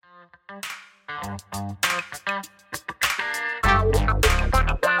Hey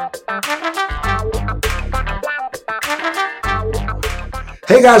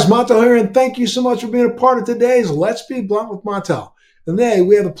guys, Montel here, and thank you so much for being a part of today's Let's Be Blunt with Montel. And today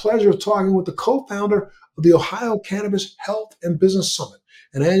we have the pleasure of talking with the co-founder of the Ohio Cannabis Health and Business Summit,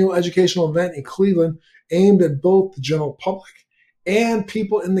 an annual educational event in Cleveland aimed at both the general public and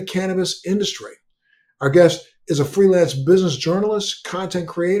people in the cannabis industry. Our guest is a freelance business journalist, content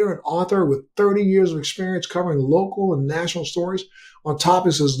creator, and author with 30 years of experience covering local and national stories on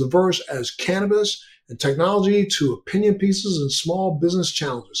topics as diverse as cannabis and technology to opinion pieces and small business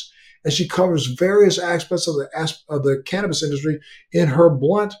challenges. And she covers various aspects of the cannabis industry in her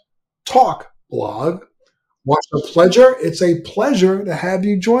Blunt Talk blog. Marcia Pledger, it's a pleasure to have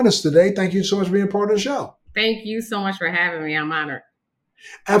you join us today. Thank you so much for being part of the show. Thank you so much for having me. I'm honored.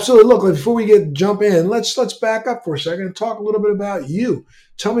 Absolutely. Look, before we jump in, let's back up for a second and talk a little bit about you.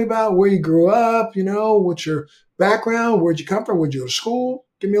 Tell me about where you grew up, what's your background, where'd you come from, where'd you go to school?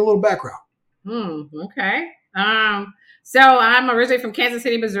 Give me a little background. Okay. So I'm originally from Kansas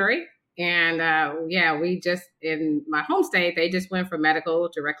City, Missouri. And we just, in my home state, they just went from medical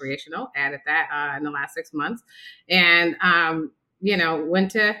to recreational, added that in the last 6 months. And,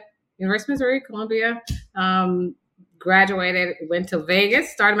 went to University of Missouri, Columbia, graduated, went to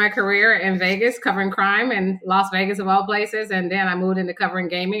Vegas, started my career in Vegas covering crime in Las Vegas of all places. And then I moved into covering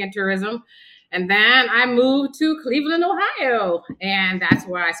gaming and tourism. And then I moved to Cleveland, Ohio. And that's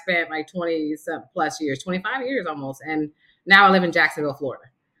where I spent like 20 plus years, 25 years almost. And now I live in Jacksonville, Florida.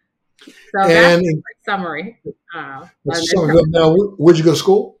 So that's a summary. Now, where'd you go to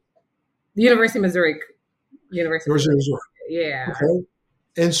school? The University of Missouri. University of Missouri. Yeah. Okay.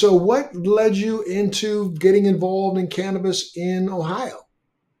 And so what led you into getting involved in cannabis in Ohio?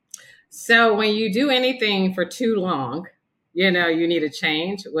 So when you do anything for too long, you need a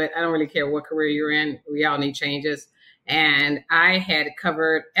change. I don't really care what career you're in. We all need changes. And I had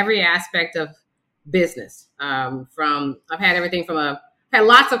covered every aspect of business. I've had everything had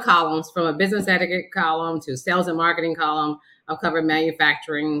lots of columns, from a business etiquette column to sales and marketing column. I've covered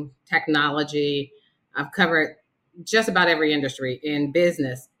manufacturing, technology. I've covered just about every industry in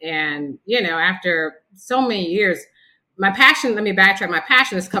business. And, after so many years, let me backtrack. My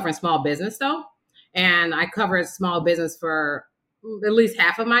passion is covering small business though. And I covered small business for at least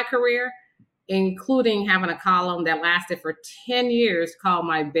half of my career, including having a column that lasted for 10 years called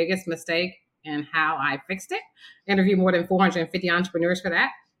My Biggest Mistake and How I Fixed It. Interviewed more than 450 entrepreneurs for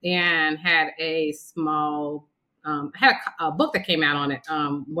that, and had a small, had a book that came out on it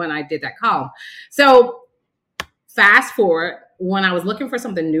when I did that column. So fast forward, when I was looking for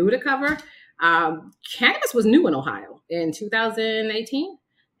something new to cover, cannabis was new in Ohio in 2018.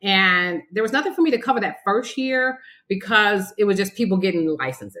 And there was nothing for me to cover that first year because it was just people getting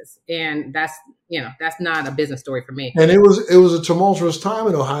licenses. And that's not a business story for me. And it was a tumultuous time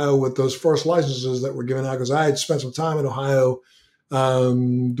in Ohio with those first licenses that were given out, because I had spent some time in Ohio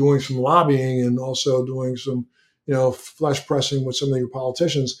doing some lobbying and also doing some, flesh pressing with some of your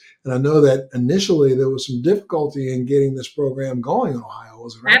politicians. And I know that initially there was some difficulty in getting this program going in Ohio,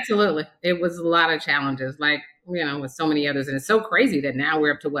 wasn't it? Absolutely. It was a lot of challenges, with so many others. And it's so crazy that now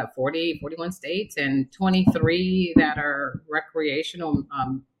we're up to 41 states and 23 that are recreational,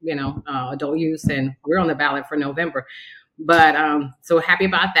 adult use. And we're on the ballot for November. But so happy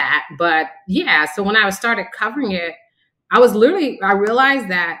about that. But yeah, so when I started covering it, I realized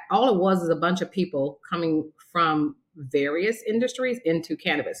that all it was is a bunch of people coming from various industries into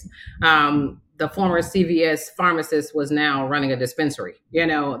cannabis. The former CVS pharmacist was now running a dispensary.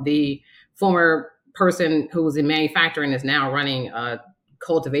 The former person who was in manufacturing is now running a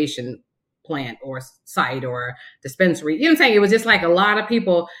cultivation plant or site or dispensary. You know what I'm saying? It was just like a lot of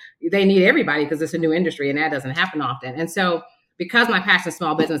people. They need everybody because it's a new industry, and that doesn't happen often. And so because my passion is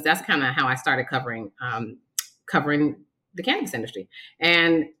small business, that's kind of how I started covering the cannabis industry.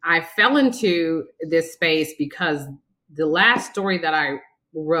 And I fell into this space because the last story that I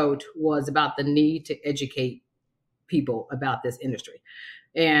wrote was about the need to educate people about this industry.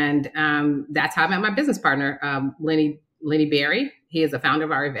 And that's how I met my business partner, Lenny Berry. He is the founder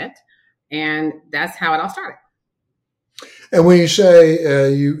of our event. And that's how it all started. And when you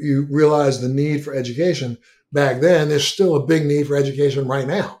say you realize the need for education back then, there's still a big need for education right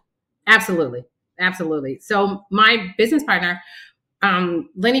now. Absolutely. Absolutely. So my business partner,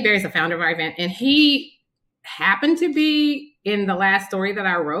 Lenny Berry, is the founder of our event, and he happened to be in the last story that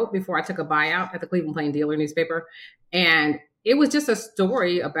I wrote before I took a buyout at the Cleveland Plain Dealer newspaper. And it was just a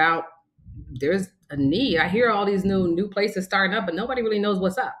story about there's a need. I hear all these new places starting up, but nobody really knows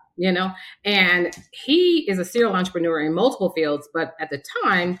what's up, And he is a serial entrepreneur in multiple fields. But at the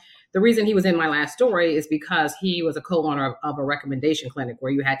time, the reason he was in my last story is because he was a co-owner of a recommendation clinic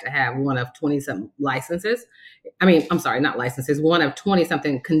where you had to have one of 20 some licenses. I mean, I'm sorry, not licenses, one of 20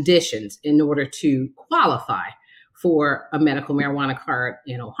 something conditions in order to qualify for a medical marijuana card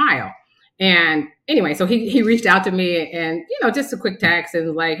in Ohio. And anyway, so he reached out to me and, just a quick text and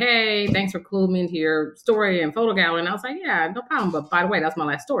was like, hey, thanks for cluing me into your story and photo gallery. And I was like, yeah, no problem. But by the way, that's my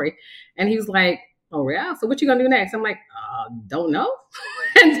last story. And he was like, oh, yeah? So what you gonna do next? I'm like, don't know.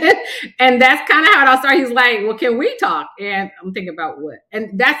 and that's kind of how it all started. He's like, well, can we talk? And I'm thinking about what?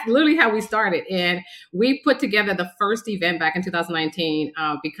 And that's literally how we started. And we put together the first event back in 2019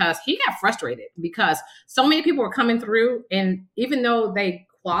 because he got frustrated because so many people were coming through. And even though they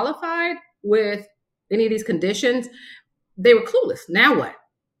qualified with any of these conditions, they were clueless. Now what?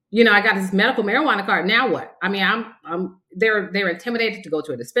 I got this medical marijuana card. Now what? I mean, they're intimidated to go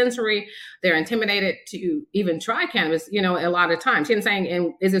to a dispensary. They're intimidated to even try cannabis, a lot of times. He's saying,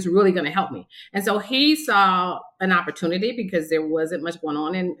 and is this really going to help me? And so he saw an opportunity because there wasn't much going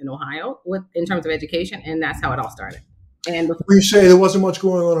on in Ohio in terms of education. And that's how it all started. And when you say there wasn't much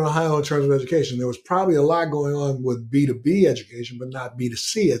going on in Ohio in terms of education, there was probably a lot going on with B2B education, but not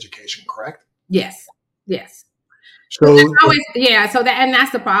B2C education, correct? Yes. So and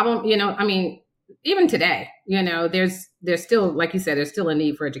that's the problem, I mean, even today, there's still, like you said, there's still a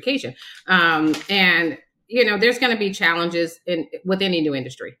need for education. And, there's going to be challenges with any new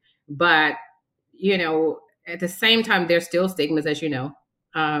industry, but, at the same time, there's still stigmas, as you know,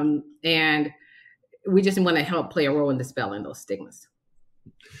 and we just want to help play a role in dispelling those stigmas.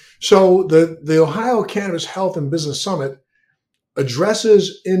 So the Ohio Cannabis Health and Business Summit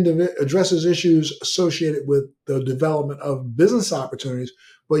addresses issues associated with the development of business opportunities,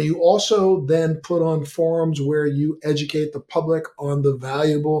 but you also then put on forums where you educate the public on the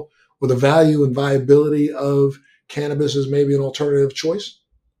value and viability of cannabis as maybe an alternative choice?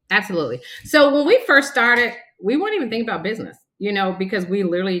 Absolutely. So when we first started, we weren't even thinking about business, because we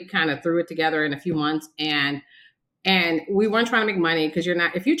literally kind of threw it together in a few months and we weren't trying to make money because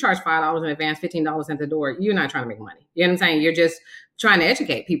if you charge $5 in advance, $15 at the door, you're not trying to make money. You know what I'm saying? You're just trying to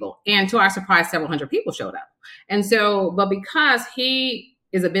educate people. And to our surprise, several hundred people showed up. And so, but because he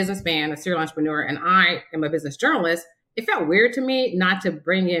is a businessman, a serial entrepreneur, and I am a business journalist, it felt weird to me not to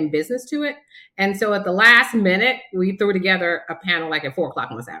bring in business to it. And so at the last minute, we threw together a panel like at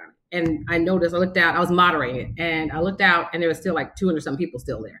 4:00 on a Saturday. And I noticed, I looked out, I was moderating it, and I looked out and there was still like 200 some people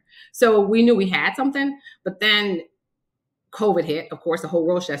still there. So we knew we had something, but then COVID hit, of course, the whole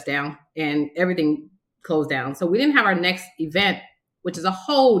world shuts down and everything closed down. So we didn't have our next event, which is a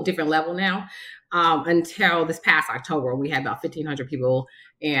whole different level now, until this past October. We had about 1,500 people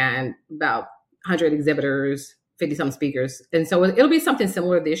and about 100 exhibitors, 50 some speakers. And so it'll be something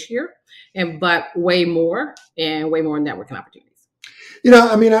similar this year, but way more networking opportunities.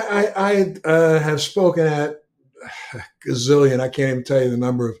 I mean, I have spoken at a gazillion, I can't even tell you the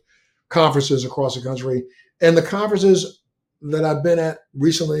number of conferences across the country. And the conferences that I've been at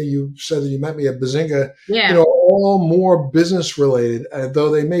recently, you said that you met me at Bazinga, all more business related, though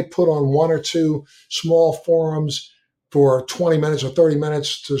they may put on one or two small forums for 20 minutes or 30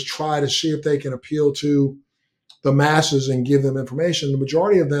 minutes to try to see if they can appeal to the masses and give them information. The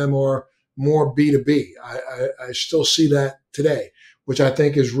majority of them are more B2B. I still see that today, which I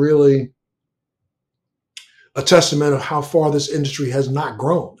think is really a testament of how far this industry has not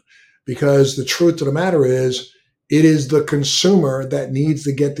grown. Because the truth of the matter is, it is the consumer that needs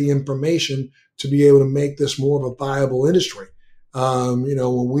to get the information to be able to make this more of a viable industry.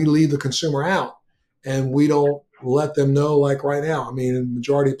 When we leave the consumer out and we don't let them know, like right now, I mean, in the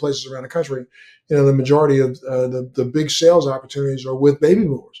majority of places around the country, the majority of the big sales opportunities are with baby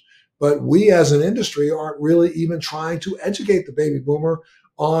boomers. But we as an industry aren't really even trying to educate the baby boomer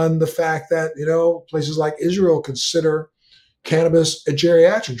on the fact that, places like Israel consider cannabis a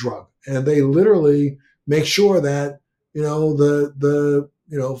geriatric drug. And they literally make sure that, the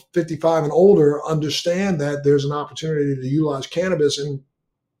 55 and older understand that there's an opportunity to utilize cannabis and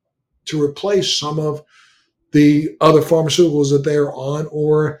to replace some of the other pharmaceuticals that they're on,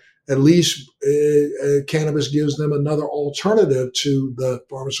 or at least cannabis gives them another alternative to the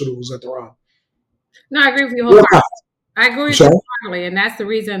pharmaceuticals that they're on. No, I agree with you wholeheartedly. I agree with you wholeheartedly, and that's the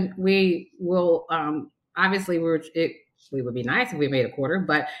reason we will. Obviously, we would be nice if we made a quarter,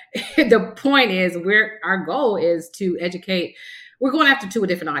 but the point is, our goal is to educate. We're going after two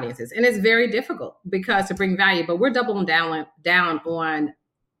different audiences, and it's very difficult because to bring value. But we're doubling down on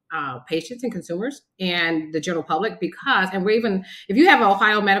patients and consumers and the general public if you have an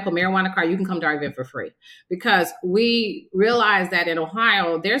Ohio medical marijuana card, you can come to our event for free, because we realize that in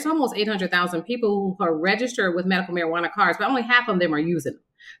Ohio, there's almost 800,000 people who are registered with medical marijuana cards, but only half of them are using them.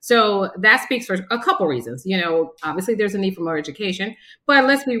 So that speaks for a couple reasons. Obviously there's a need for more education, but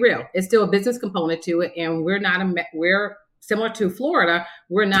let's be real, it's still a business component to it, and we're similar to Florida.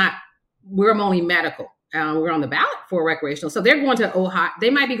 We're only medical. We're on the ballot for recreational. So they're going to Ohio. They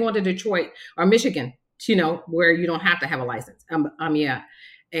might be going to Detroit or Michigan, where you don't have to have a license.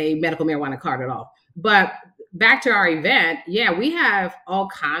 A medical marijuana card at all. But back to our event, yeah, we have all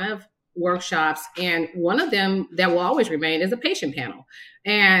kind of workshops, and one of them that will always remain is a patient panel.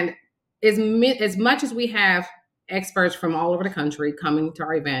 And as much as we have experts from all over the country coming to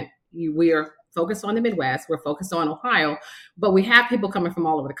our event, we are focused on the Midwest, we're focused on Ohio, but we have people coming from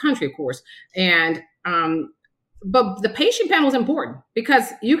all over the country, of course. And but the patient panel is important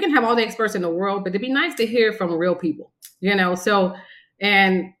because you can have all the experts in the world, but it'd be nice to hear from real people, So,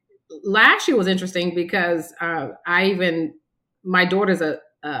 and last year was interesting because my daughter's a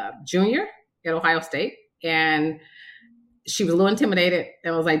junior at Ohio State, and she was a little intimidated,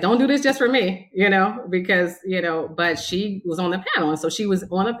 and I was like, don't do this just for me, because, but she was on the panel. And so she was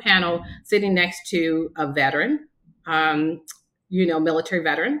on a panel sitting next to a veteran, military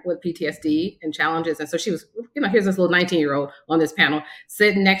veteran with PTSD and challenges. And so she was, here's this little 19-year-old on this panel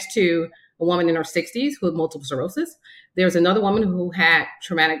sitting next to a woman in her 60s who had multiple sclerosis. There's another woman who had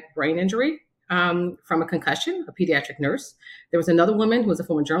traumatic brain injury from a concussion, a pediatric nurse. There was another woman who was a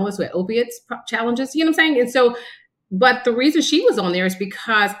former journalist who had opiates challenges, you know what I'm saying? And so, but the reason she was on there is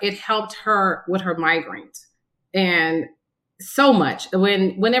because it helped her with her migraines. And so much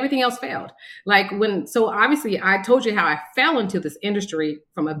when everything else failed. So obviously I told you how I fell into this industry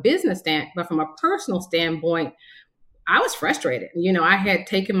from a business standpoint, but from a personal standpoint, I was frustrated. I had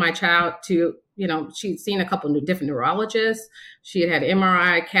taken my child to, she'd seen a couple of different neurologists. She had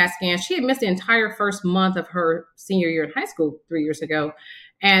MRI, CAT scan. She had missed the entire first month of her senior year in high school 3 years ago,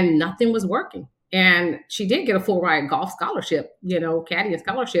 and nothing was working. And she did get a full ride golf scholarship, caddy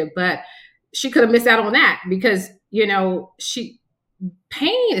scholarship, but she could have missed out on that because,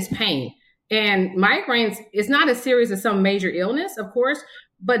 pain is pain. And migraines is not as serious as some major illness, of course,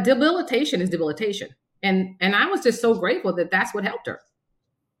 but debilitation is debilitation. And I was just so grateful that that's what helped her.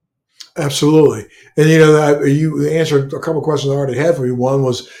 Absolutely. And, you answered a couple of questions I already had for you. One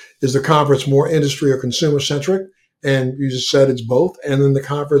was, is the conference more industry or consumer centric? And you just said it's both. And then the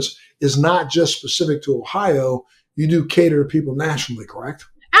conference is not just specific to Ohio. You do cater to people nationally, correct?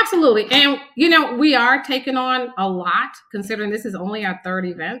 Absolutely. And, we are taking on a lot, considering this is only our third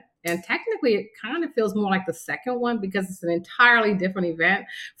event. And technically, it kind of feels more like the second one because it's an entirely different event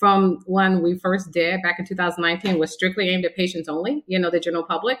from one we first did back in 2019, was strictly aimed at patients only, the general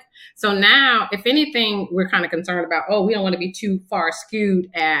public. So now, if anything, we're kind of concerned about, we don't want to be too far skewed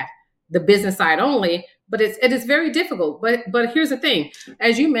at the business side only. But it is very difficult. But here's the thing.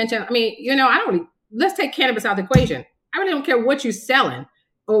 As you mentioned, let's take cannabis out of the equation. I really don't care what you're selling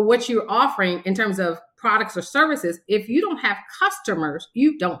or what you're offering in terms of products or services. If you don't have customers,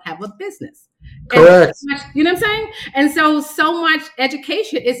 you don't have a business. Correct. You know what I'm saying? And so much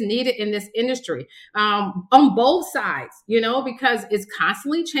education is needed in this industry on both sides, because it's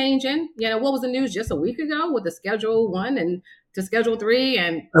constantly changing. What was the news just a week ago with the Schedule 1 and to Schedule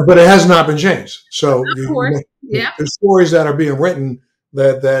 3? But it has not been changed. So of course, yeah. There's stories that are being written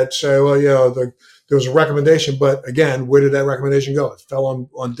that say, there was a recommendation, but again, where did that recommendation go? It fell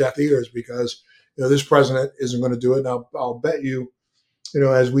on deaf ears because this president isn't going to do it. Now, I'll bet you,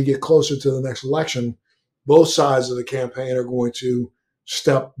 as we get closer to the next election, both sides of the campaign are going to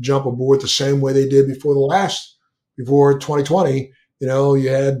jump aboard the same way they did before 2020. You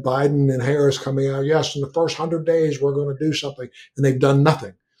had Biden and Harris coming out. Yes, in the first 100 days, we're going to do something, and they've done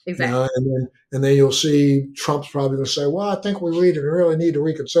nothing. Exactly. And then you'll see Trump's probably going to say, well, I think we really need to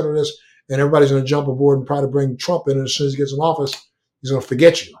reconsider this. And everybody's going to jump aboard and try to bring Trump in. And as soon as he gets in office, he's going to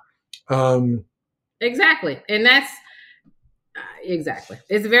forget you. Exactly. And that's exactly.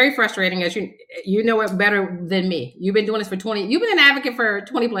 It's very frustrating, as you know it better than me. You've been doing this you've been an advocate for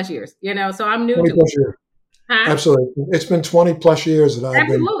 20 plus years, so I'm new to it. Huh? Absolutely. It's been 20 plus years that I've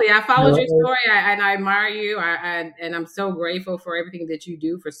been. Absolutely. I followed your story and I admire you. And I'm so grateful for everything that you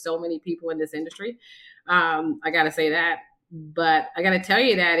do for so many people in this industry. I got to say that. But I got to tell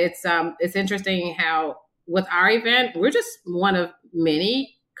you that it's interesting how with our event, we're just one of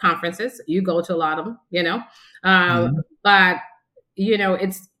many conferences. You go to a lot of them, but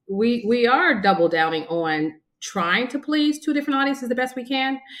we are double downing on trying to please two different audiences the best we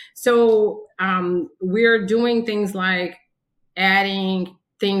can. So we're doing things like adding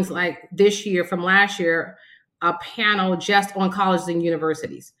things like this year from last year, a panel just on colleges and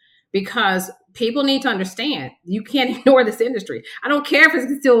universities. because people need to understand you can't ignore this industry. I don't care if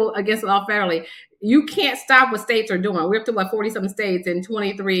it's still against the law federally. You can't stop what states are doing. We're up to 40-something states and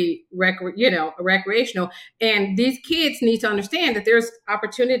 23 recreational. And these kids need to understand that there's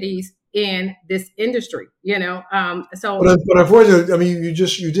opportunities in this industry, But unfortunately, I mean,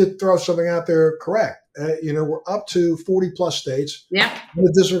 you did throw something out there correct. We're up to 40 plus states in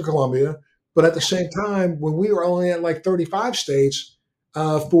the District of Columbia. But at the same time, when we were only at like 35 states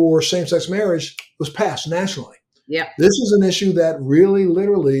for same-sex marriage, was passed nationally. Yeah. This is an issue that really,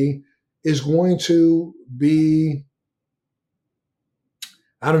 literally is going to be,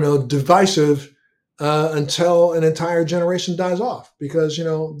 I don't know, divisive until an entire generation dies off. Because,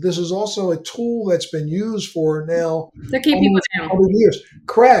 this is also a tool that's been used for now to keep people down. Years.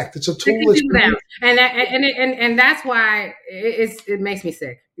 Correct. It's a tool to keep people down. And that's why it makes me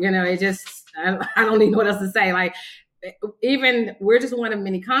sick. It just, I don't even know what else to say. Like, even we're just one of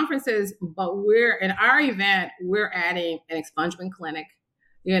many conferences, but we're in our event, we're adding an expungement clinic.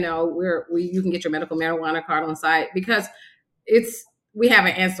 You can get your medical marijuana card on site because we have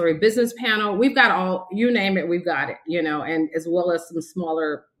an ancillary business panel. We've got all, you name it, we've got it, and as well as some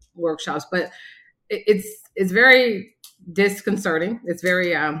smaller workshops, but it's very disconcerting. It's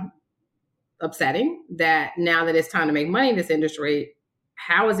very upsetting that now that it's time to make money in this industry,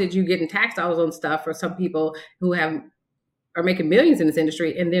 how is it you getting tax dollars on stuff for some people who are making millions in this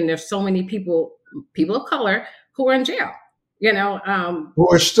industry, and then there's so many people of color who are in jail, who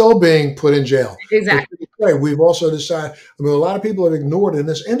are still being put in jail. Exactly. Right. We've also decided, a lot of people have ignored, and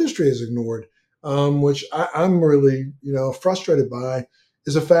this industry has ignored, which I'm really, frustrated by,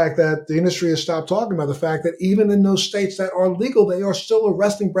 is the fact that the industry has stopped talking about the fact that even in those states that are legal, they are still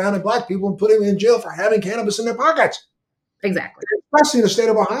arresting brown and black people and putting them in jail for having cannabis in their pockets. Exactly. Especially in the state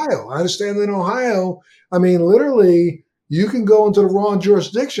of Ohio. I understand that in Ohio, literally, you can go into the wrong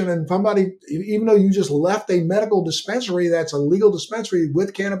jurisdiction and somebody, even though you just left a medical dispensary that's a legal dispensary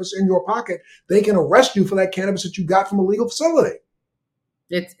with cannabis in your pocket, they can arrest you for that cannabis that you got from a legal facility.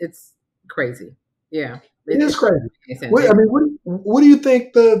 It's crazy. Yeah. It is crazy. What do you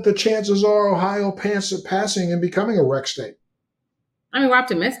think the chances are Ohio passing and becoming a rec state? We're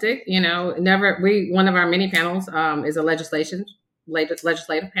optimistic. One of our mini panels is a legislative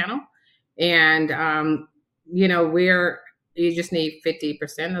panel, and you just need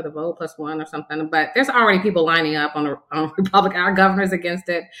 50% of the vote plus one or something. But there's already people lining up on Republican, our governor's against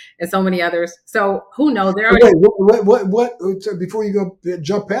it, and so many others. So who knows? What before you go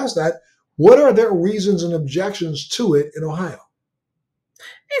jump past that, what are their reasons and objections to it in Ohio?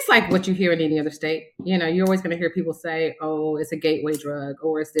 It's like what you hear in any other state. You're always going to hear people say, "Oh, it's a gateway drug,"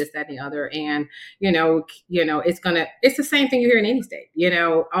 or "It's this, that, and the other." And it's the same thing you hear in any state.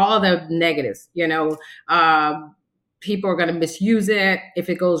 All the negatives. People are going to misuse it if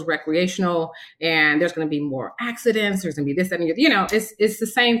it goes recreational, and there's going to be more accidents. There's going to be this, that, and the other. It's the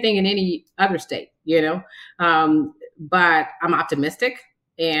same thing in any other state. But I'm optimistic,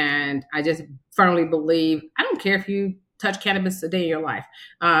 and I just firmly believe. I don't care if you touch cannabis a day in your life.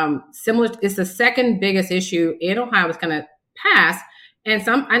 It's the second biggest issue in Ohio that's going to pass. And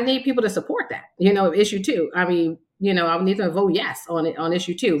I need people to support that, issue 2. I need to vote yes on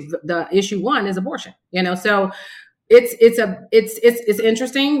issue 2. The issue 1 is abortion, so it's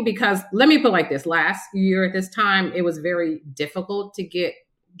interesting because let me put it like this. Last year at this time, it was very difficult to get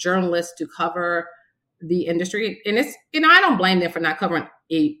journalists to cover the industry. And it's, I don't blame them for not covering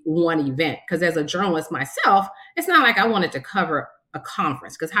one event, because as a journalist myself, it's not like I wanted to cover a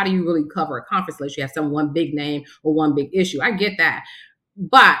conference, because how do you really cover a conference unless you have one big name or one big issue? I get that.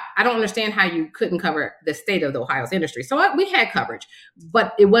 But I don't understand how you couldn't cover the state of Ohio's industry. So we had coverage,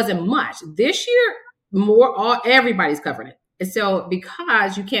 but it wasn't much. This year, everybody's covering it. And so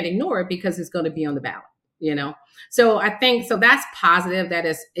because you can't ignore it, because it's going to be on the ballot, So I think, that's positive, that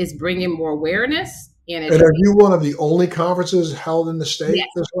it's bringing more awareness. And are you one of the only conferences held in the state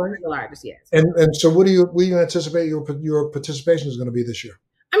this way? The largest, yes. And so what do you anticipate your participation is going to be this year?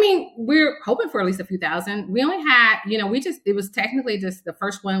 We're hoping for at least a few thousand. We only had, it was technically just, the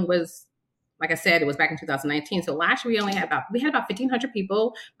first one was, like I said, it was back in 2019. So last year we had about 1,500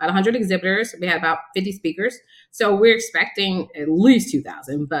 people, about 100 exhibitors. We had about 50 speakers. So we're expecting at least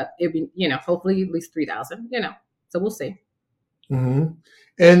 2,000, but it'd be, hopefully at least 3,000, so we'll see. Mm-hmm.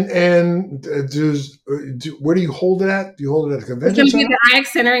 And where do you hold it at? Do you hold it at a convention center? It's going to be at the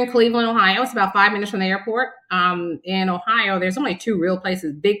IX Center in Cleveland, Ohio. It's about 5 minutes from the airport. In Ohio, there's only 2 real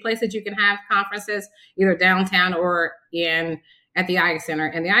places, big places you can have conferences, either downtown or at the IX Center.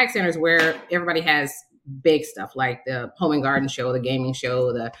 And the IX Center is where everybody has big stuff like the Home and Garden Show, the gaming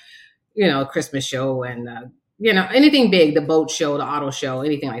show, the Christmas show, and anything big, the boat show, the auto show,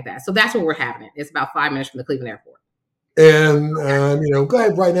 anything like that. So that's where we're having it. It's about 5 minutes from the Cleveland airport. And, go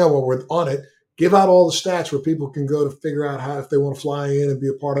ahead right now while we're on it, give out all the stats where people can go to figure out how, if they want to fly in and be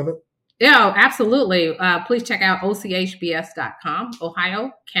a part of it. Yeah, absolutely. Please check out ochbs.com,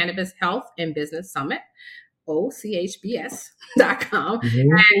 Ohio Cannabis Health and Business Summit, ochbs.com.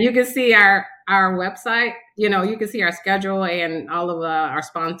 Mm-hmm. And you can see our website, you can see our schedule and all of our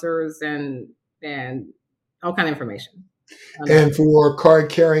sponsors and all kind of information. And for card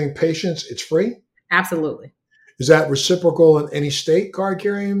carrying patients, it's free? Absolutely. Is that reciprocal in any state card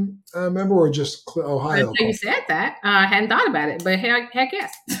carrying member or just Ohio? Until you said that, I hadn't thought about it, but heck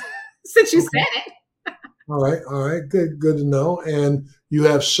yes, since you said it. All right, good to know. And you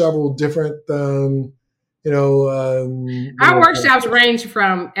have several different, our workshops range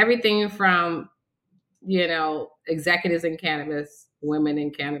from everything from, executives in cannabis, women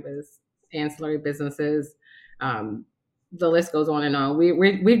in cannabis, ancillary businesses. The list goes on and on.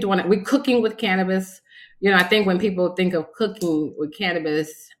 We're doing it. We're cooking with cannabis. I think when people think of cooking with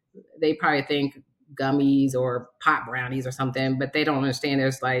cannabis, they probably think gummies or pot brownies or something, but they don't understand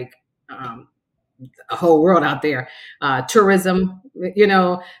there's like a whole world out there. Tourism,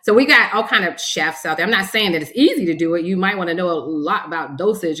 so we got all kind of chefs out there. I'm not saying that it's easy to do it. You might want to know a lot about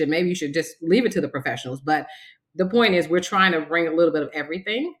dosage and maybe you should just leave it to the professionals. But the point is we're trying to bring a little bit of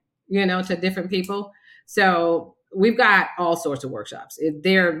everything, to different people. So we've got all sorts of workshops. We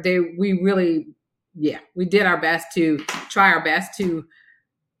did our best to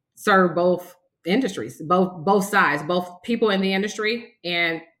serve both industries, both sides, both people in the industry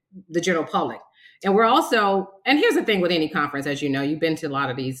and the general public. And we're also, and here's the thing with any conference, as you've been to a lot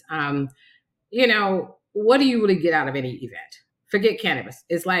of these, what do you really get out of any event? Forget cannabis.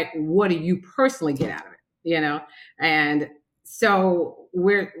 It's like, what do you personally get out of it? And so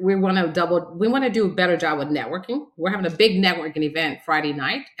we want to do a better job with networking. We're having a big networking event Friday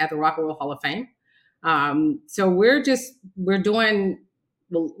night at the Rock and Roll Hall of Fame. So we're doing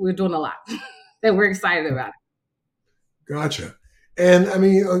a lot and we're excited about it. Gotcha. And I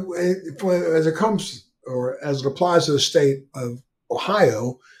mean, as it comes or as it applies to the state of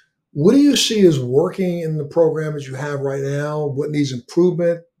Ohio, what do you see as working in the program that you have right now? What needs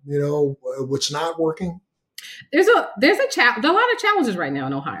improvement? What's not working? There's a lot of challenges right now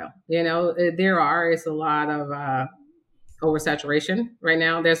in Ohio. It's a lot of oversaturation right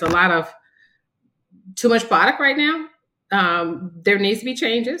now. There's a lot of too much product right now. There needs to be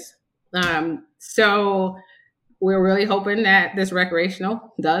changes. So we're really hoping that this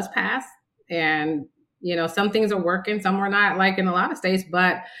recreational does pass. And, some things are working, some are not, like in a lot of states.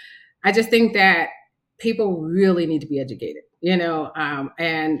 But I just think that people really need to be educated, and,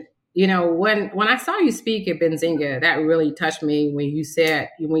 when I saw you speak at Benzinga, that really touched me when you said,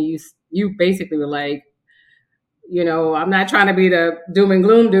 you basically were like, I'm not trying to be the doom and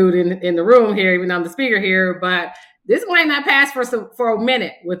gloom dude in the room here, even though I'm the speaker here, but this might not pass for a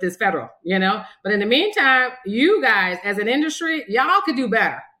minute with this federal, But in the meantime, you guys as an industry, y'all could do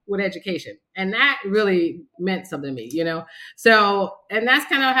better with education. And that really meant something to me, So, and that's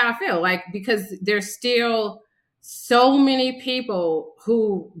kind of how I feel, like, because there's still so many people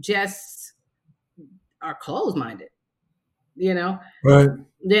who just are closed-minded, Right.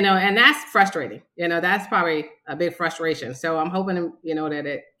 And that's frustrating. That's probably a big frustration. So I'm hoping, that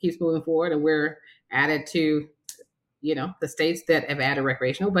it keeps moving forward and we're added to, the states that have added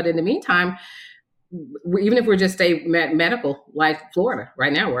recreational. But in the meantime, even if we're just stay medical, like Florida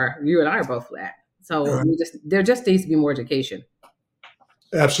right now, where you and I are both at. So there just needs to be more education.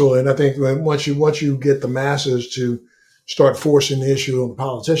 Absolutely. And I think once you get the masses to start forcing the issue on the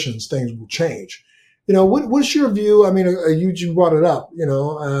politicians, things will change. What's your view? I mean, you brought it up,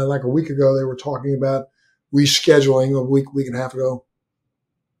 like a week ago, they were talking about rescheduling a week and a half ago,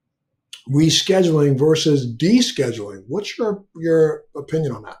 rescheduling versus descheduling. What's your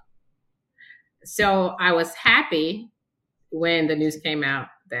opinion on that? So I was happy when the news came out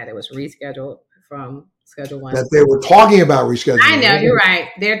that it was rescheduled from Schedule 1. That they were talking about rescheduling. I know, you're right.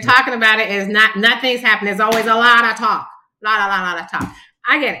 They're talking about it. It's not, nothing's happening. There's always a lot of talk. Lot of talk.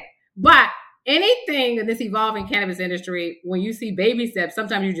 I get it. But anything in this evolving cannabis industry, when you see baby steps,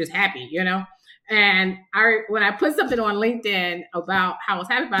 sometimes you're just happy, And when I put something on LinkedIn about how I was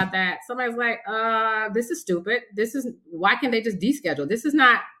happy about that, somebody's like, this is stupid. Why can't they just deschedule? This is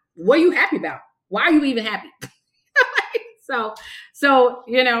not, what are you happy about? Why are you even happy? So,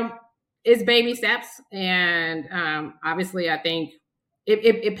 it's baby steps. And obviously I think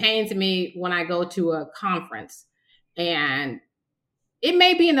it pains me when I go to a conference and it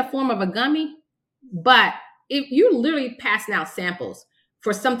may be in the form of a gummy, but if you're literally passing out samples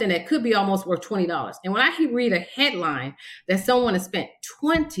for something that could be almost worth $20. And when I read a headline that someone has spent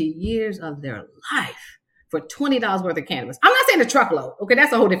 20 years of their life for $20 worth of cannabis, I'm not saying a truckload. Okay,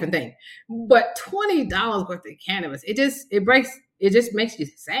 that's a whole different thing. But $20 worth of cannabis, it just makes you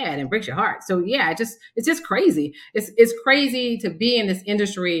sad and breaks your heart. So yeah, it's just crazy. It's crazy to be in this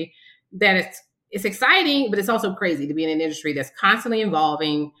industry that it's exciting, but it's also crazy to be in an industry that's constantly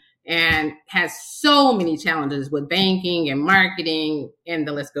evolving and has so many challenges with banking and marketing, and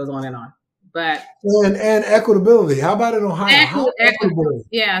the list goes on and on. But and equitability. How about in Ohio? How equitable?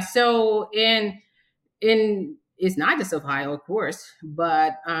 Yeah. So in it's not just Ohio, of course,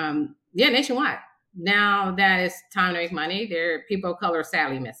 but yeah, nationwide. Now that it's time to make money, there are people of color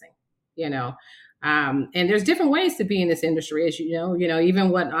sadly missing, you know. And there's different ways to be in this industry, as you know, even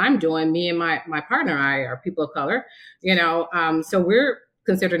what I'm doing, me and my partner and I are people of color, so we're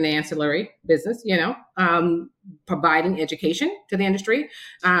considered an ancillary business, providing education to the industry.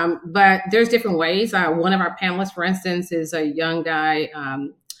 But there's different ways. One of our panelists, for instance, is a young guy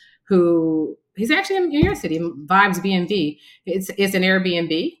who he's actually in your city, Vibes B&B. It's an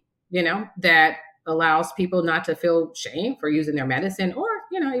Airbnb, that allows people not to feel shame for using their medicine, or,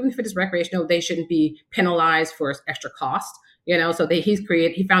 even if it is recreational, they shouldn't be penalized for extra cost, so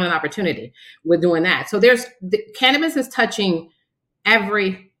he found an opportunity with doing that. So cannabis is touching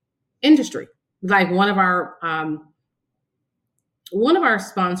every industry. Like one of our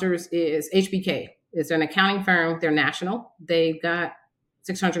sponsors is HBK. It's an accounting firm. They're national. They've got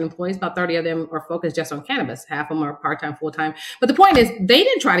 600 employees. About 30 of them are focused just on cannabis. Half of them are part-time, full-time. But the point is, they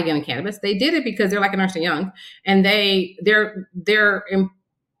didn't try to get in cannabis. They did it because they're like an Ernst & Young, and their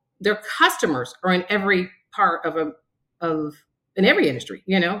customers are in every part in every industry.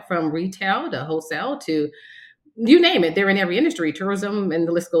 From retail to wholesale to you name it. They're in every industry, tourism, and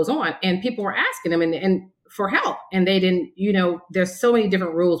the list goes on. And people were asking them and for help, and they didn't. There's so many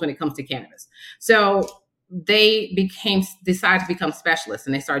different rules when it comes to cannabis. So they decided to become specialists,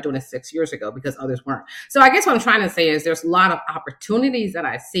 and they started doing it 6 years ago because others weren't. So I guess what I'm trying to say is there's a lot of opportunities that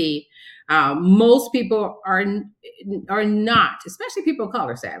I see. Most people are not, especially people of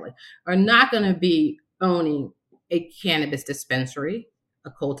color, sadly, are not going to be owning a cannabis dispensary,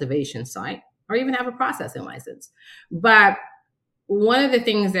 a cultivation site, or even have a processing license. But one of the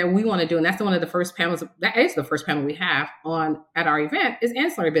things that we want to do, and that's one of the first panels, that is the first panel we have on at our event, is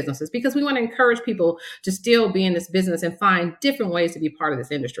ancillary businesses, because we want to encourage people to still be in this business and find different ways to be part of this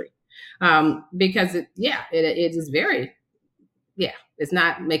industry. Because it is very, it's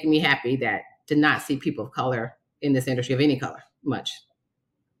not making me happy to not see people of color in this industry of any color much.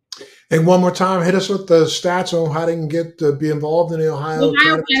 And one more time, hit us with the stats on how they can get to be involved in the Ohio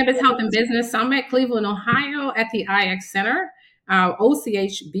Cannabis Health and Business Summit, Cleveland, Ohio, at the IX Center.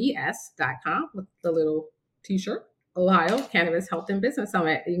 OCHBS.com with the little t-shirt, Ohio Cannabis Health and Business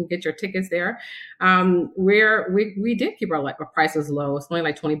Summit. You can get your tickets there. We did keep our prices low. It's only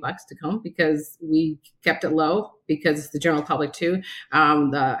like $20 to come because we kept it low because it's the general public too.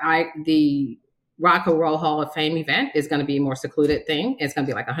 The Rock and Roll Hall of Fame event is going to be a more secluded thing. It's going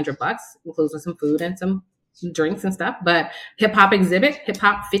to be like $100, including some food and some drinks and stuff. But hip hop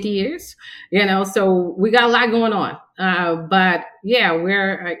 50 years, so we got a lot going on. But yeah,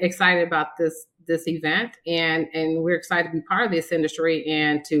 we're excited about this event, and we're excited to be part of this industry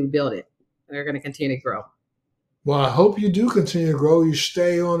and to build it. We're going to continue to grow. Well, I hope you do continue to grow. You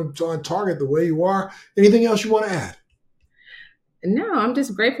stay on target the way you are. Anything else you want to add? No, I'm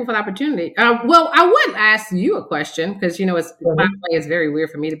just grateful for the opportunity. Well, I would ask you a question because, it's very weird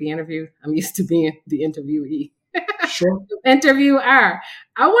for me to be interviewed. I'm used to being the interviewee. Sure. Interviewer.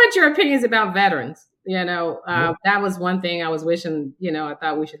 I want your opinions about veterans. That was one thing I was wishing, I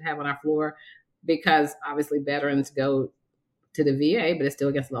thought we should have on our floor, because obviously veterans go to the VA, but it's still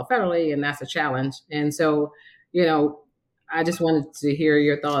against the law federally, and that's a challenge. And so, I just wanted to hear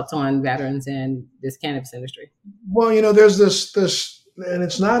your thoughts on veterans and this cannabis industry. Well, there's this, and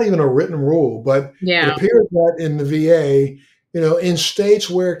it's not even a written rule, but it appears that in the VA, in states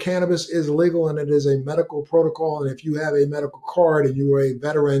where cannabis is legal and it is a medical protocol, and if you have a medical card and you are a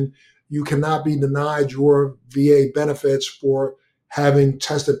veteran, you cannot be denied your VA benefits for having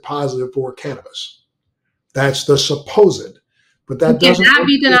tested positive for cannabis. That's the supposed, but that doesn't cannot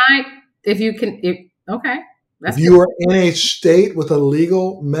be denied if you can. Okay. If you are in a state with a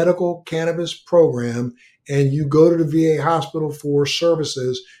legal medical cannabis program and you go to the VA hospital for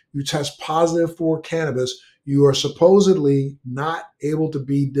services, you test positive for cannabis, you are supposedly not able to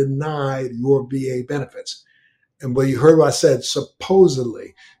be denied your VA benefits. And but you heard what I said,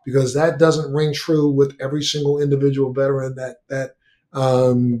 supposedly, because that doesn't ring true with every single individual veteran that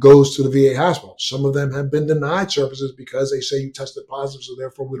goes to the VA hospital. Some of them have been denied services because they say you tested positive, so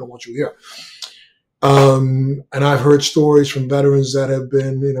therefore we don't want you here. And I've heard stories from veterans that have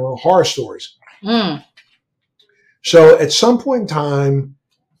been, horror stories. Mm. So at some point in time,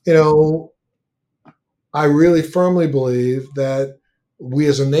 I really firmly believe that we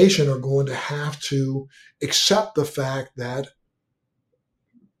as a nation are going to have to accept the fact that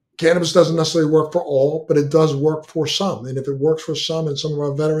cannabis doesn't necessarily work for all, but it does work for some. And if it works for some and some of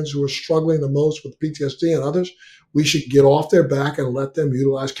our veterans who are struggling the most with PTSD and others, we should get off their back and let them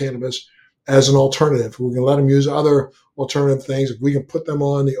utilize cannabis as an alternative. We can let them use other alternative things. If we can put them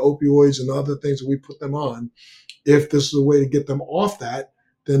on the opioids and other things that we put them on, if this is a way to get them off that,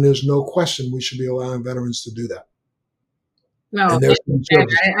 then there's no question we should be allowing veterans to do that. No, I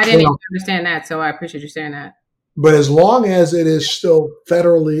didn't even understand that, so I appreciate you saying that. But as long as it is still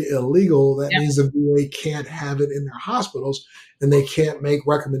federally illegal, that means the VA can't have it in their hospitals and they can't make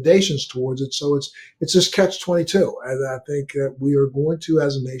recommendations towards it. So it's just catch-22. And I think that we are going to,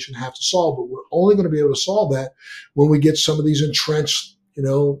 as a nation, have to solve it. We're only going to be able to solve that when we get some of these entrenched,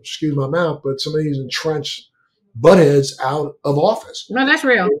 excuse my mouth, but some of these entrenched buttheads out of office. No, that's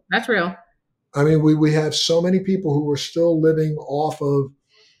real. That's real. I mean, we have so many people who are still living off of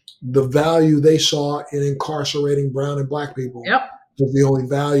the value they saw in incarcerating brown and black people. Yep. Was the only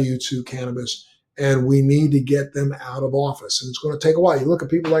value to cannabis. And we need to get them out of office. And it's going to take a while. You look at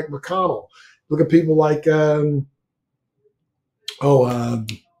people like McConnell. Look at people like, the former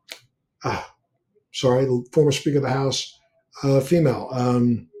Speaker of the House,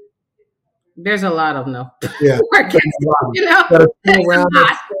 female. There's a lot of them, though. Yeah. That are still around.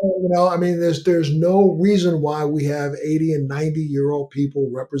 I mean, there's no reason why we have 80 and 90-year-old people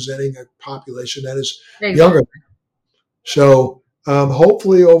representing a population that is younger. So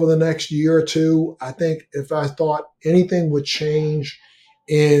hopefully over the next year or two, I think if I thought anything would change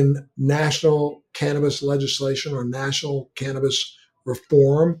in national cannabis legislation or national cannabis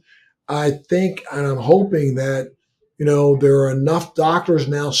reform, I think, and I'm hoping that, there are enough doctors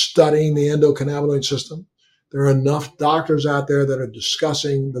now studying the endocannabinoid system. There are enough doctors out there that are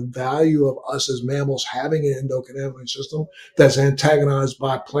discussing the value of us as mammals having an endocannabinoid system that's antagonized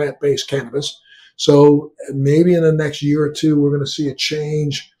by plant-based cannabis. So maybe in the next year or two, we're going to see a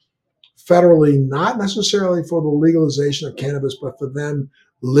change federally, not necessarily for the legalization of cannabis, but for them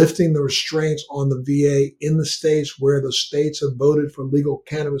lifting the restraints on the VA in the states where the states have voted for legal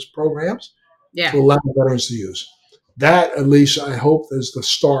cannabis programs to allow veterans to use. That, at least, I hope is the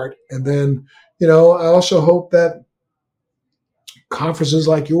start. And then, I also hope that conferences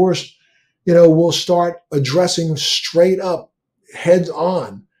like yours, will start addressing straight up, heads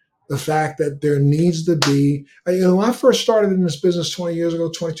on, the fact that there needs to be, when I first started in this business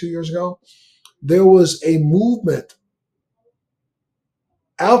 22 years ago, there was a movement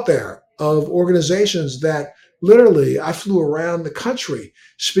out there of organizations that literally, I flew around the country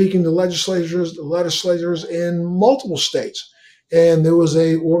speaking to legislators in multiple states. And there was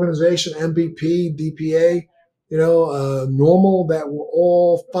a organization, MVP, DPA, Normal, that were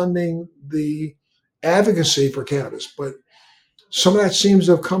all funding the advocacy for cannabis. But some of that seems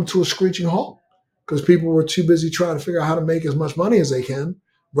to have come to a screeching halt because people were too busy trying to figure out how to make as much money as they can,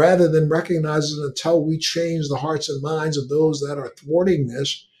 rather than recognizing until we change the hearts and minds of those that are thwarting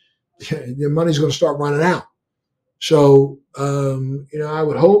this, your money's going to start running out. So, I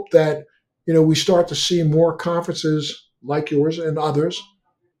would hope that, we start to see more conferences like yours and others,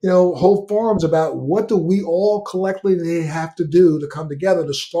 hold forums about what do we all collectively have to do to come together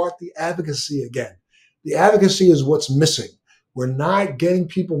to start the advocacy again. The advocacy is what's missing. We're not getting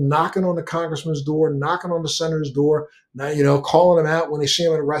people knocking on the congressman's door, knocking on the senator's door, calling them out when they see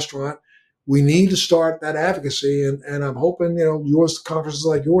them at a restaurant. We need to start that advocacy. And I'm hoping, yours, conferences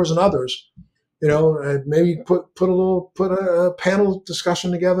like yours and others, maybe put a panel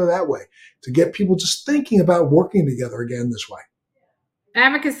discussion together that way to get people just thinking about working together again this way.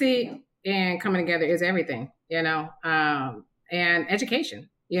 Advocacy and coming together is everything, and education,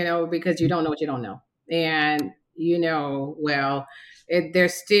 because you don't know what you don't know. And,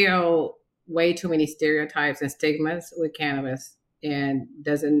 there's still way too many stereotypes and stigmas with cannabis and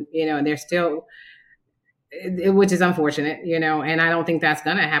there's still, which is unfortunate, and I don't think that's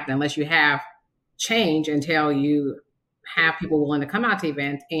going to happen unless you have change until you have people willing to come out to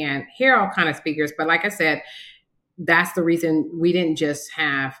events and hear all kind of speakers. But like I said, that's the reason we didn't just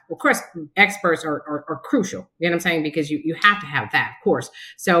have, of course, experts are crucial. You know what I'm saying? Because you have to have that, of course.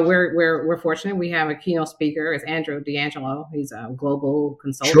 So we're fortunate. We have a keynote speaker. It's Andrew D'Angelo. He's a global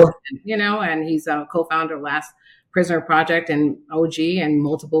consultant, sure. And he's a co-founder of Last Prisoner Project and OG and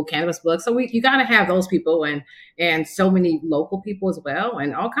multiple cannabis books. So you got to have those people and so many local people as well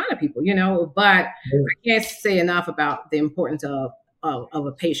and all kind of people, But I can't say enough about the importance of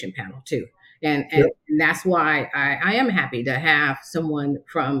a patient panel too. And that's why I am happy to have someone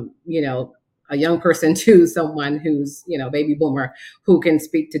from, a young person to someone who's, baby boomer, who can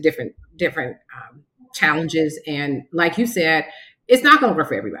speak to different challenges. And like you said, it's not going to work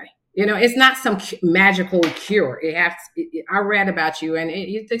for everybody. It's not some magical cure. I read about you, and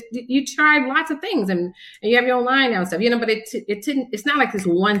you tried lots of things, and you have your own line now and stuff. But it's not like this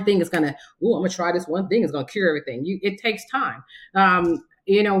one thing is gonna. Oh, I'm gonna try this one thing is gonna cure everything. It takes time.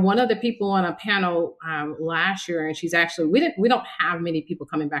 One of the people on a panel last year, and she's actually we don't have many people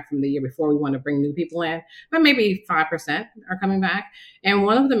coming back from the year before. We want to bring new people in, but maybe 5% are coming back. And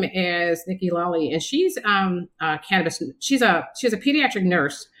one of them is Nikki Lally, and she's cannabis. She's a pediatric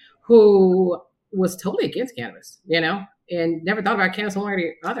nurse who was totally against cannabis, and never thought about cannabis one way or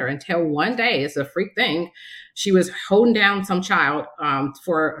the other until one day. It's a freak thing. She was holding down some child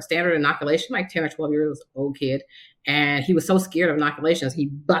for a standard inoculation, like 10 or 12 years old kid. And he was so scared of inoculations, he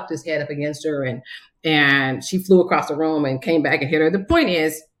bucked his head up against her and she flew across the room and came back and hit her. The point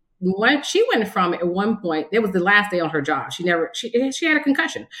is, when she went from at one point, it was the last day on her job. She had a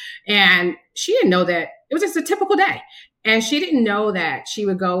concussion and she didn't know that it was just a typical day. And she didn't know that she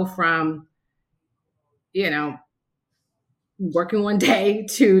would go from, working one day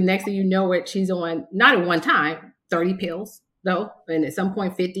to next thing you know it, she's on, not at one time, 30 pills though. And at some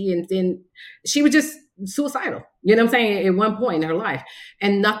point 50. And then she was just suicidal, you know what I'm saying? At one point in her life,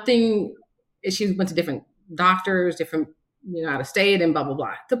 and nothing, she went to different doctors, different, out of state and blah, blah,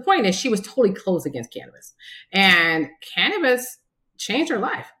 blah. The point is she was totally closed against cannabis, and cannabis changed her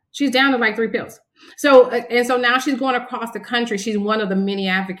life. She's down to like 3 pills. So now she's going across the country. She's one of the many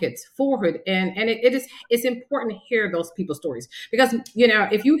advocates for it. And it's important to hear those people's stories, because,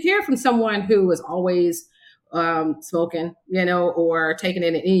 if you hear from someone who is always smoking, or taking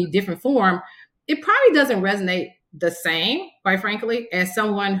it in any different form, it probably doesn't resonate the same, quite frankly, as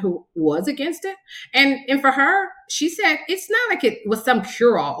someone who was against it. And for her, she said, it's not like it was some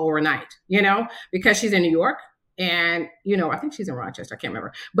cure-all overnight, because she's in New York. And, I think she's in Rochester. I can't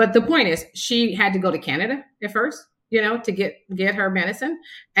remember. But the point is, she had to go to Canada at first, to get her medicine.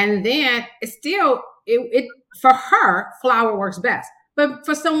 And then it's still, it for her, flower works best. But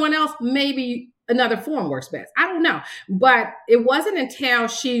for someone else, maybe another form works best. I don't know. But it wasn't until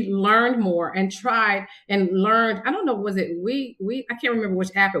she learned more and tried and learned, I don't know, was it I can't remember which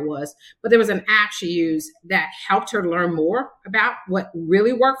app it was, but there was an app she used that helped her learn more about what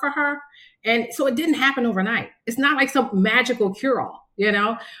really worked for her. And so it didn't happen overnight. It's not like some magical cure-all,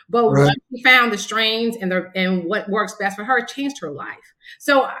 but right. Once she found the strains and what works best for her, it changed her life.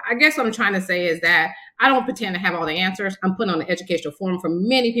 So I guess what I'm trying to say is that I don't pretend to have all the answers. I'm putting on an educational forum for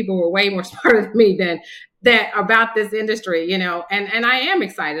many people who are way more smarter than me than about this industry, and I am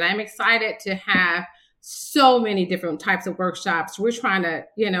excited. I'm excited to have so many different types of workshops. We're trying to,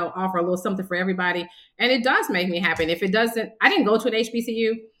 offer a little something for everybody. And it does make me happy. And if it doesn't, I didn't go to an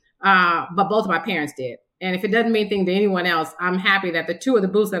HBCU. But both of my parents did. And if it doesn't mean anything to anyone else, I'm happy that the 2 of the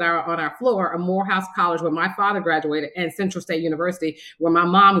booths that are on our floor are Morehouse College, where my father graduated, and Central State University, where my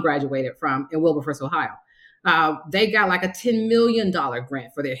mom graduated from in Wilberforce, Ohio. They got like a $10 million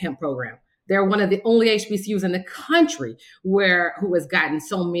grant for their hemp program. They're one of the only HBCUs in the country who has gotten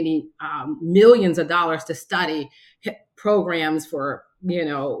so many millions of dollars to study programs for,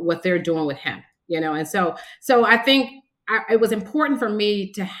 what they're doing with hemp, And so I think it was important for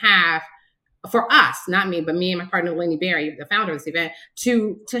me to have, for us, not me, but me and my partner, Lenny Berry, the founder of this event,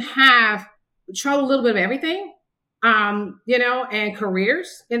 to show a little bit of everything, and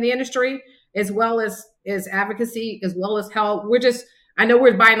careers in the industry, as well as advocacy, as well as health. I know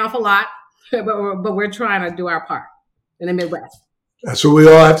we're biting off a lot, but we're trying to do our part in the Midwest. That's what we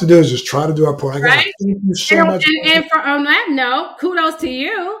all have to do, is just try to do our part. Right? Thank you so much. And on that note, kudos to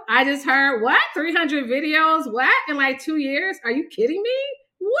you. I just heard, 300 videos, in like 2 years? Are you kidding me?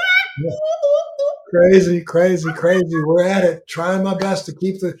 What? Yeah. Crazy. We're at it, trying my best to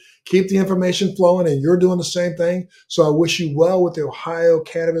keep the information flowing, and you're doing the same thing. So I wish you well with the Ohio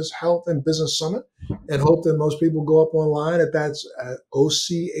Cannabis Health and Business Summit, and hope that most people go up online that's at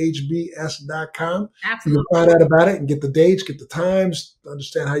ochbs.com. Absolutely. You can find out about it and get the dates, get the times,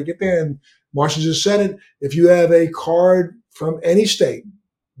 understand how you get there. And Marcia just said it. If you have a card from any state,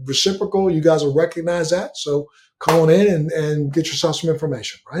 reciprocal, you guys will recognize that. So come on in and get yourself some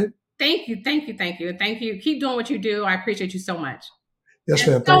information, right? Thank you. And thank you. Keep doing what you do. I appreciate you so much. Yes,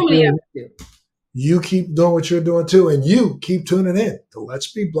 ma'am. Thank you. You keep doing what you're doing too. And you keep tuning in to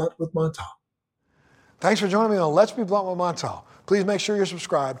Let's Be Blunt with Montel. Thanks for joining me on Let's Be Blunt with Montel. Please make sure you're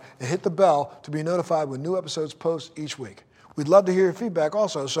subscribed and hit the bell to be notified when new episodes post each week. We'd love to hear your feedback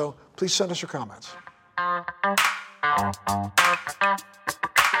also, so please send us your comments.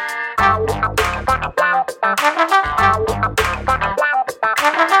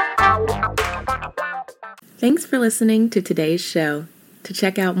 Thanks for listening to today's show. To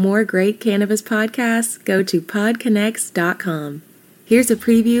check out more great cannabis podcasts, go to podconnects.com. Here's a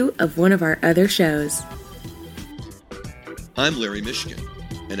preview of one of our other shows. I'm Larry Michigan,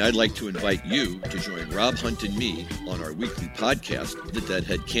 and I'd like to invite you to join Rob Hunt and me on our weekly podcast, The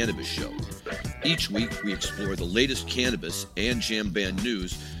Deadhead Cannabis Show. Each week, we explore the latest cannabis and jam band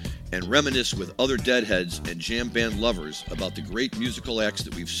news and reminisce with other Deadheads and jam band lovers about the great musical acts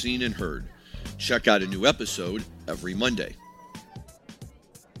that we've seen and heard. Check out a new episode every Monday.